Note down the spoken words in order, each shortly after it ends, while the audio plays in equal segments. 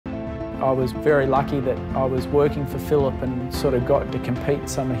I was very lucky that I was working for Philip and sort of got to compete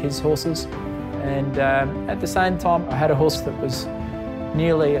some of his horses. And at the same time, I had a horse that was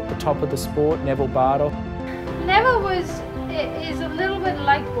nearly at the top of the sport, Neville Bardos. Neville is a little bit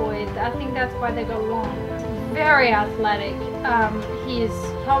like Boyd. I think that's why they go along. Very athletic. He is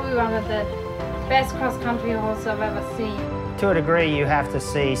probably one of the best cross-country horses I've ever seen. To a degree, you have to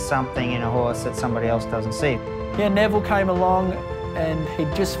see something in a horse that somebody else doesn't see. Yeah, Neville came along and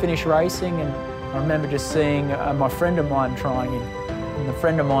he'd just finished racing, and I remember just seeing my friend of mine trying him. And the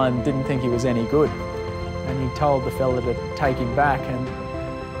friend of mine didn't think he was any good. And he told the fella to take him back, and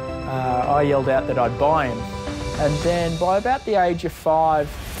I yelled out that I'd buy him. And then by about the age of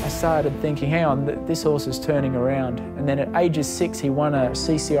 5, I started thinking, hang on, this horse is turning around. And then at age of 6, he won a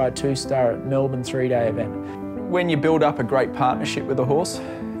CCI 2-star at Melbourne 3-day event. When you build up a great partnership with a horse,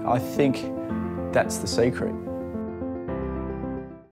 I think that's the secret.